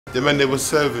The man they were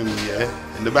serving me,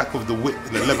 yeah, in the back of the whip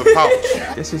in a leather pouch.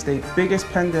 This is the biggest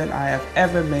pendant I have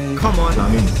ever made. Come on. I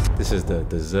mean, this is the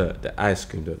dessert, the ice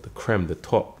cream, the creme, the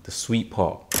top, the sweet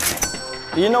part.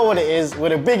 You know what it is?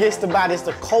 We're the biggest, the baddest,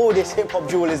 the coldest hip-hop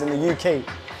jewelers in the UK.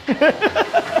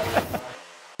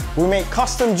 We make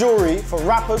custom jewelry for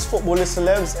rappers, footballers,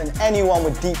 celebs, and anyone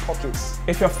with deep pockets.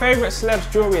 If your favourite celeb's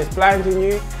jewelry is blinding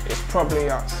you, it's probably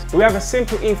us. We have a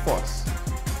simple ethos: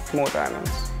 more diamonds.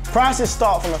 Prices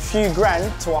start from a few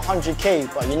grand to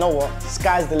 100k, but you know what?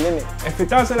 Sky's the limit. If it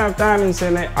doesn't have diamonds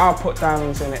in it, I'll put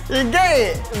diamonds in it. You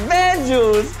get it? Bare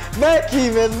jewels, bare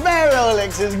keepers, bare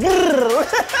Rolexes.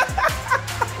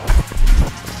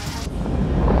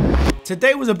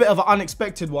 Today was a bit of an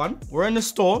unexpected one. We're in the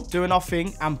store doing our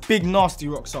thing and Big Narstie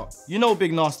rocks up. You know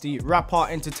Big Narstie, rapper,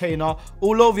 entertainer,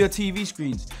 all over your TV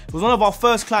screens. He was one of our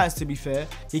first clients, to be fair.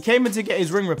 He came in to get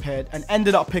his ring repaired and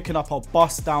ended up picking up our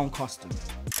bust-down custom.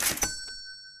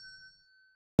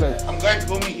 I'm going to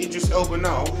go meet Idris Elba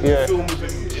now. Yeah. Film with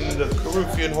him in the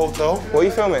Caribbean Hotel. What are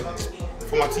you filming?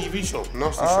 For my TV show,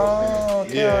 Narstie show. Oh,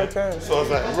 okay, yeah. okay. So I was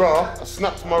like, raw, I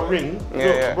snapped my ring.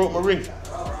 Yeah, I broke my ring.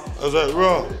 I was like,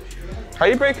 raw. How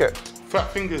you break it?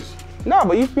 Fat fingers. No,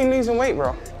 but you've been losing weight,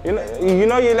 bro. You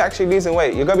know you're actually losing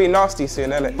weight. You're gonna be nasty soon,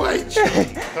 innit?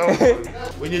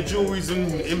 When your jewelry's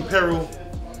in peril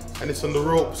and it's on the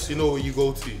ropes, you know where you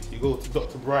go to. You go to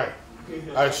Dr. Bright.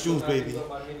 IceJewlz, baby.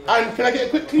 And can I get a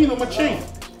quick clean on my chain?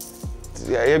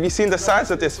 Yeah, have you seen the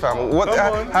size of this, fam?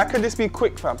 How could this be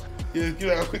quick, fam? Yeah, give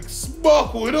it a quick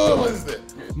sparkle, you know what is it?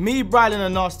 Me, Brylan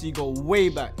and Narstie go way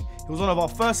back. He was one of our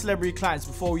first celebrity clients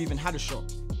before we even had a shop.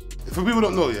 For people who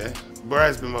don't know, yeah,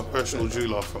 Brian's been my personal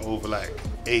jeweler for over like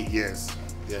 8 years,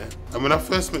 yeah. And when I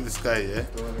first met this guy, yeah,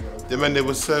 the man they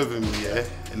were serving me, yeah,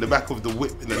 in the back of the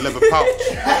whip in a leather pouch,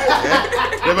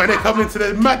 yeah. The man they come into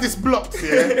the maddest blocks,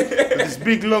 yeah, with this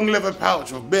big long leather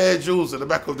pouch of bare jewels at the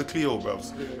back of the Clio,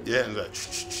 bros, yeah, and like,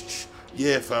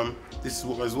 yeah, fam, this is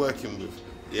what I was working with,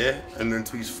 yeah. And then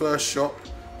to his first shop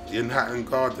in Hatton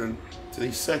Garden, to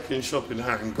his second shop in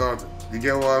Hatton Garden. You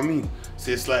get what I mean?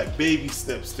 So it's like baby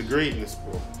steps to greatness,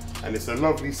 bro. And it's a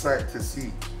lovely sight to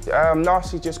see.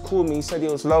 Narstie just called me, he said he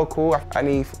was local and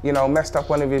he, you know, messed up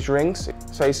one of his rings.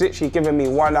 So he's literally given me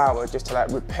 1 hour just to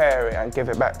like repair it and give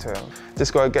it back to him.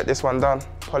 Just gotta get this one done,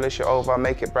 polish it over,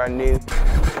 make it brand new.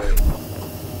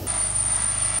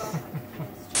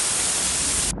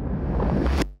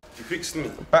 You fixed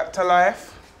me. Back to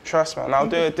life. Trust me, and I'll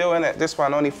do a deal in it. This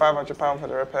one, only £500 for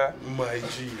the repair. My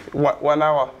G. 1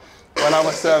 hour. 1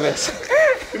 hour service.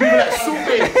 People like Salt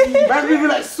Bay. Man, people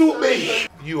like Salt Bay.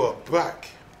 You are back.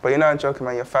 But you know I'm joking,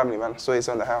 man. Your family, man. So he's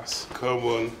on the house. Come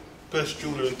on. Best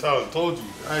jeweler in town. Told you.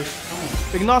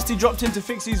 Big Narstie dropped in to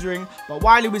fix his ring, but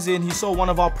while he was in, he saw one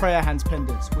of our prayer hands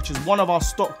pendants, which is one of our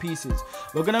stock pieces.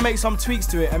 We're gonna make some tweaks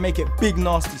to it and make it Big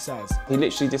Narstie size. He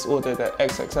literally just ordered the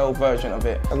XXL version of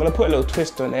it. I'm gonna put a little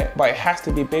twist on it, but it has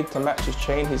to be big to match his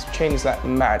chain. His chain is like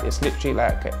mad. It's literally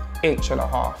like 1.5 inches.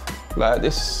 Like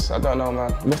this, I don't know,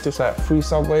 man. What's this, like 3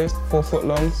 subways, 4 foot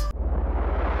longs?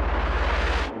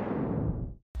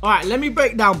 Alright, let me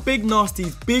break down Big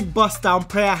Narstie's big bust-down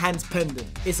prayer hands pendant.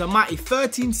 It's a mighty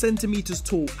 13 centimeters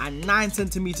tall and 9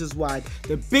 centimeters wide,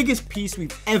 the biggest piece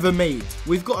we've ever made.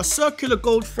 We've got a circular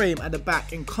gold frame at the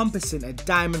back encompassing a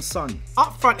diamond sun.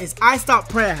 Up front is iced out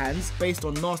prayer hands based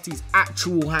on Narstie's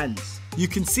actual hands. You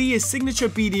can see his signature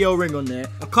BDO ring on there,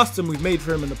 a custom we've made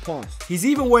for him in the past. He's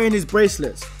even wearing his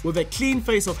bracelets, with a clean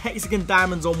face of hexagon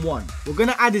diamonds on one. We're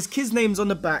gonna add his kids' names on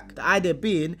the back, the idea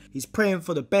being he's praying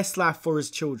for the best life for his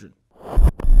children.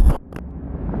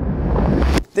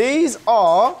 These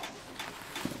are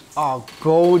our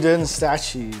golden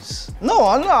statues.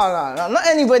 No, not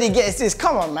anybody gets this.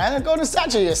 Come on, man, a golden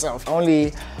statue yourself.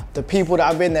 Only the people that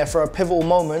have been there for a pivotal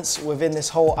moments within this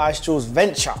whole IceJewlz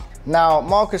venture. Now,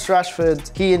 Marcus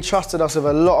Rashford, he entrusted us with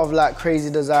a lot of like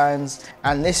crazy designs,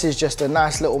 and this is just a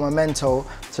nice little memento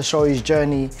to show his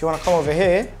journey. If you wanna come over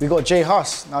here, we got Jay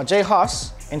Huss. Now, Jay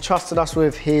Huss entrusted us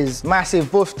with his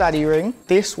massive Buff Daddy ring.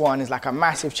 This one is like a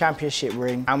massive championship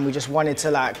ring, and we just wanted to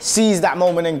like seize that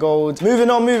moment in gold. Moving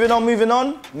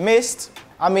on, mist.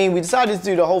 I mean, we decided to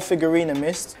do the whole figurine in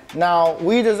mist. Now,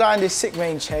 we designed this sick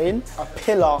main chain, a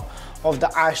pillar of the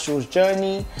IceJewlz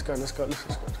journey. Let's go.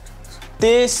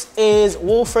 This is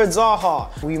Wilfred Zaha.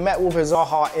 We met Wilfred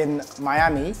Zaha in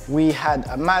Miami. We had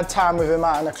a mad time with him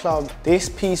out in the club. This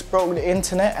piece broke the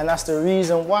internet, and that's the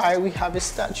reason why we have his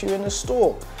statue in the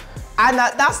store. And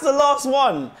that's the last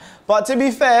one. But to be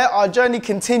fair, our journey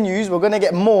continues. We're gonna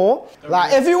get more.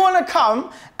 Like, if you wanna come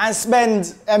and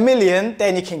spend $1 million,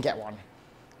 then you can get one.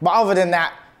 But other than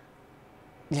that,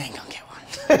 you ain't gonna get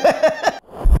one.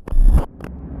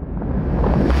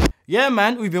 Yeah,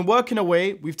 man, we've been working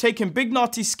away. We've taken Big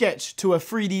Narstie sketch to a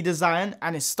 3D design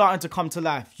and it's starting to come to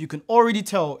life. You can already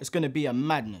tell it's going to be a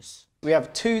madness. We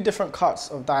have 2 different cuts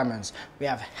of diamonds. We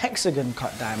have hexagon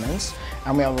cut diamonds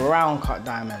and we have round cut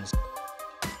diamonds.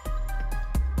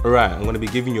 Alright, I'm going to be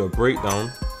giving you a breakdown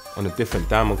on the different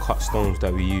diamond cut stones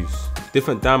that we use.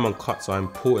 Different diamond cuts are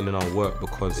important in our work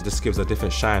because it just gives a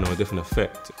different shine or a different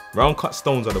effect. Round cut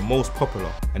stones are the most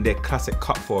popular and they're classic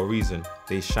cut for a reason.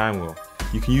 They shine well.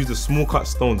 You can use the small cut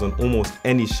stones on almost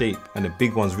any shape and the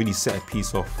big ones really set a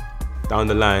piece off. Down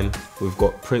the line, we've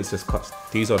got princess cuts.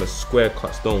 These are the square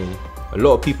cut stones. A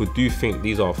lot of people do think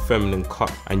these are feminine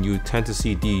cut and you tend to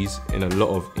see these in a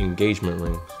lot of engagement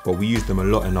rings, but we use them a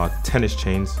lot in our tennis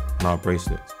chains and our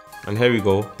bracelets. And here we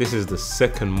go, this is the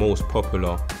second most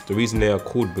popular. The reason they are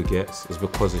called baguettes is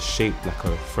because it's shaped like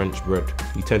a French bread.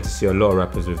 You tend to see a lot of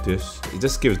rappers with this. It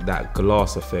just gives that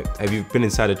glass effect. Have you been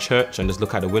inside a church and just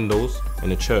look at the windows in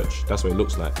the church? That's what it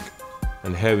looks like.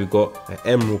 And here we got an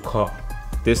emerald cut.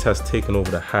 This has taken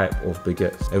over the hype of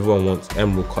baguettes. Everyone wants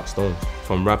emerald cut stones,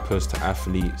 from rappers to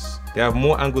athletes. They have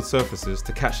more angled surfaces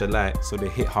to catch the light, so they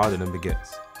hit harder than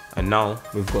baguettes. And now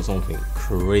we've got something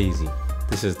crazy.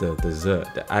 This is the dessert,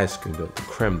 the ice cream, the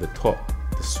creme, the top,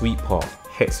 the sweet part.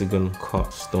 Hexagon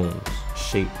cut stones,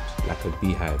 shaped like a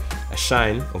beehive. A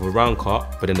shine of a round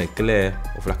cut, but then a glare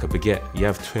of like a baguette. You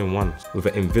have 2 in 1. With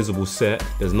an invisible set,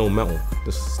 there's no metal,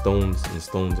 just stones and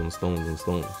stones and stones and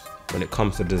stones. When it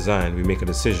comes to design, we make a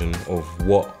decision of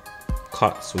what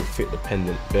cuts will fit the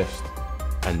pendant best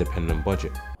and the pendant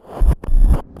budget.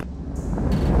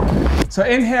 So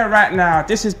in here right now,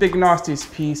 this is Big Narstie's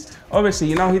piece. Obviously,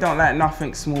 you know he don't like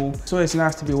nothing small. So it's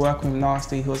nice to be working with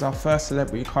Narstie. He was our first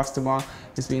celebrity customer.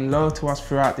 He's been loyal to us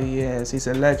throughout the years. He's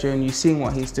a legend. You've seen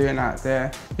what he's doing out there.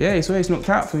 Yeah, he's always looked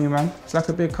out for me, man. It's like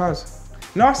a big cuz.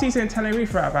 Narstie's in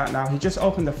Tenerife right about now. He just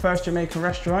opened the first Jamaican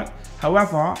restaurant.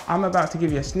 However, I'm about to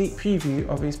give you a sneak preview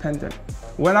of his pendant.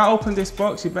 When I open this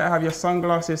box, you better have your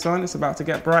sunglasses on. It's about to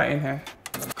get bright in here.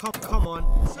 Come on.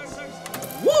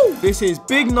 Woo! This is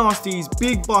Big Narstie's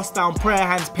Big Bust Down Prayer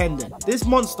Hands Pendant. This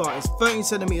monster is 13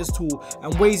 centimeters tall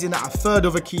and weighs in at 1/3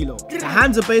 of a kilo. The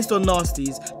hands are based on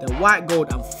Narstie's, they're white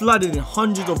gold and flooded in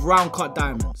hundreds of round cut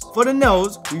diamonds. For the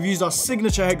nails, we've used our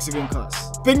signature hexagon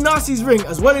cuts. Big Narstie's ring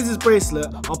as well as his bracelet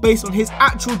are based on his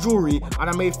actual jewellery and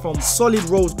are made from solid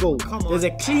rose gold. There's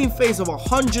a clean face of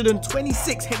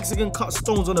 126 hexagon cut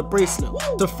stones on the bracelet.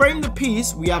 Woo! To frame the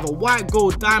piece, we have a white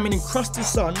gold diamond encrusted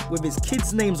sun with his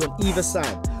kids' names on either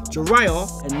side. Dréya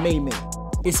and May.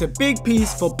 It's a big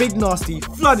piece for Big Narstie,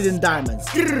 flooded in diamonds.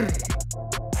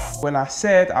 When I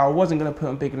said I wasn't gonna put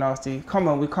on Big Narstie, come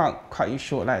on, we can't cut you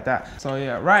short like that. So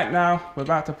yeah, right now, we're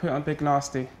about to put on Big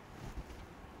Narstie.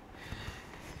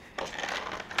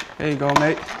 There you go,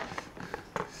 mate.